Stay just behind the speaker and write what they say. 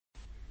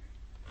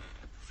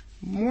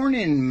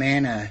Morning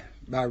Manna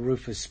by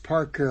Rufus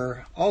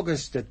Parker,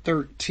 August the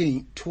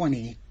 13th,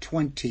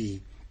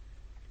 2020.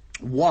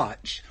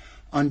 Watch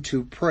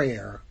unto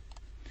prayer.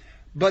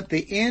 But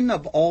the end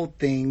of all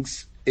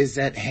things is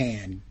at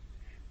hand.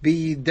 Be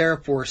ye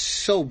therefore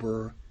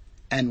sober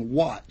and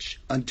watch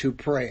unto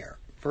prayer.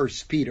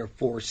 1 Peter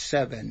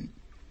 4:7.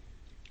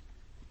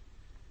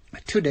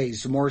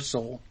 Today's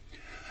morsel.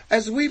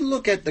 As we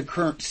look at the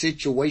current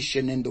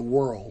situation in the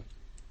world,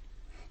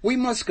 we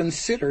must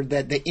consider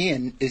that the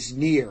end is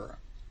near.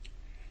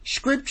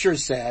 Scripture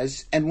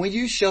says, "And when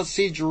you shall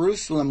see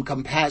Jerusalem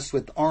compassed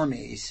with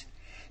armies,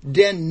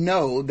 then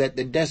know that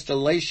the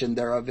desolation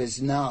thereof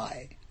is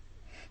nigh.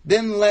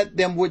 Then let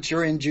them which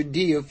are in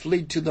Judea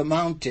flee to the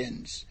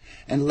mountains,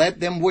 and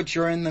let them which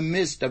are in the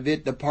midst of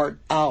it depart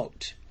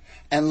out,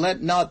 and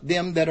let not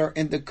them that are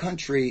in the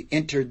country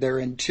enter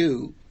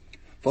thereinto.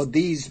 For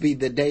these be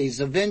the days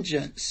of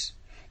vengeance,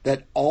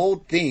 that all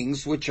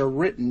things which are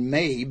written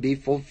may be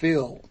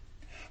fulfilled.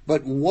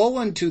 But woe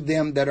unto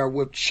them that are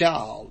with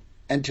child,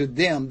 and to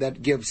them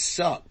that give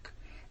suck,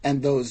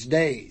 and those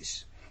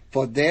days.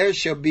 For there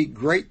shall be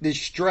great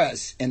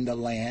distress in the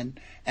land,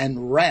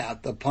 and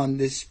wrath upon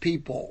this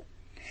people.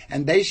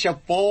 And they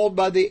shall fall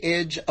by the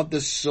edge of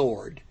the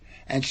sword,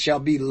 and shall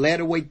be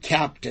led away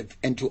captive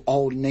into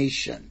all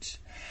nations.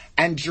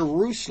 And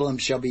Jerusalem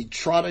shall be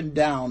trodden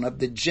down of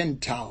the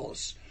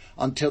Gentiles,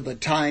 until the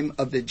time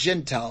of the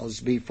Gentiles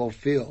be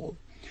fulfilled.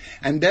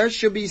 And there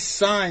shall be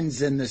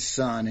signs in the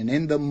sun, and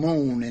in the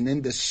moon, and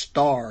in the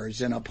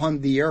stars, and upon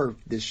the earth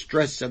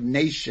distress of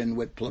nation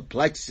with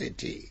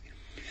perplexity.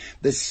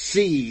 The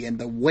sea and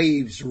the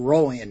waves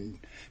roaring,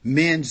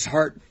 men's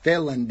heart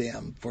failing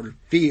them for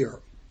fear,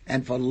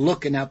 and for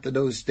looking after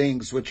those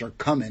things which are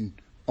coming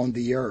on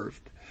the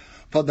earth.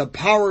 For the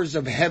powers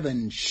of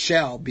heaven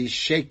shall be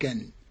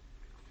shaken.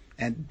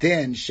 And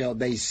then shall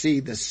they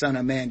see the Son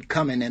of Man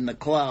coming in the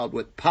cloud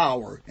with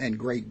power and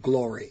great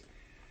glory.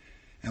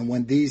 And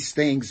when these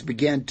things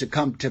begin to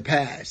come to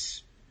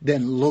pass,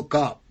 then look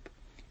up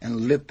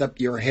and lift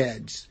up your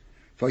heads,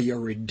 for your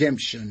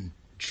redemption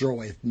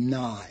draweth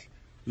nigh."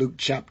 Luke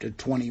chapter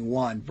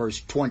 21,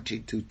 verse 20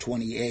 to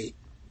 28.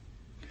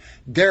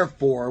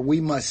 Therefore, we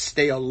must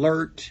stay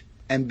alert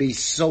and be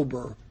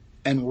sober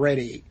and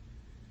ready.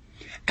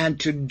 And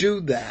to do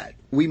that,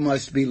 we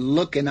must be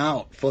looking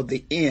out for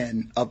the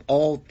end of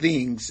all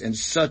things in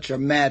such a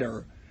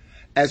manner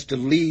as to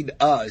lead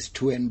us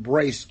to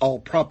embrace all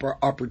proper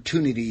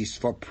opportunities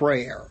for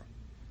prayer.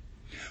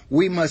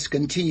 We must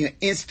continue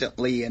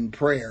instantly in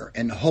prayer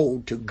and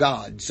hold to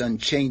God's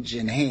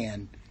unchanging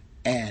hand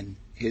and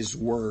His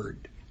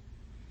Word.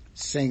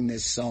 Sing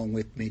this song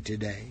with me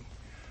today.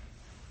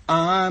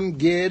 I'm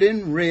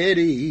getting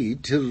ready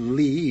to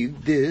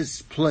leave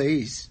this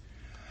place.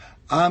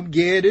 I'm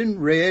getting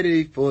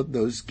ready for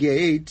those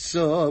gates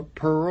of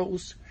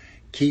pearls,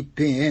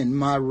 keeping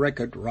my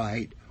record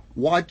right,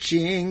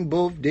 watching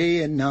both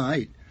day and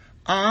night.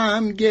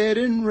 I'm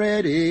getting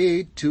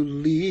ready to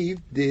leave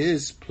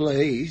this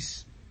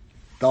place.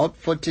 Thought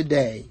for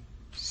today,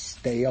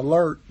 stay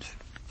alert.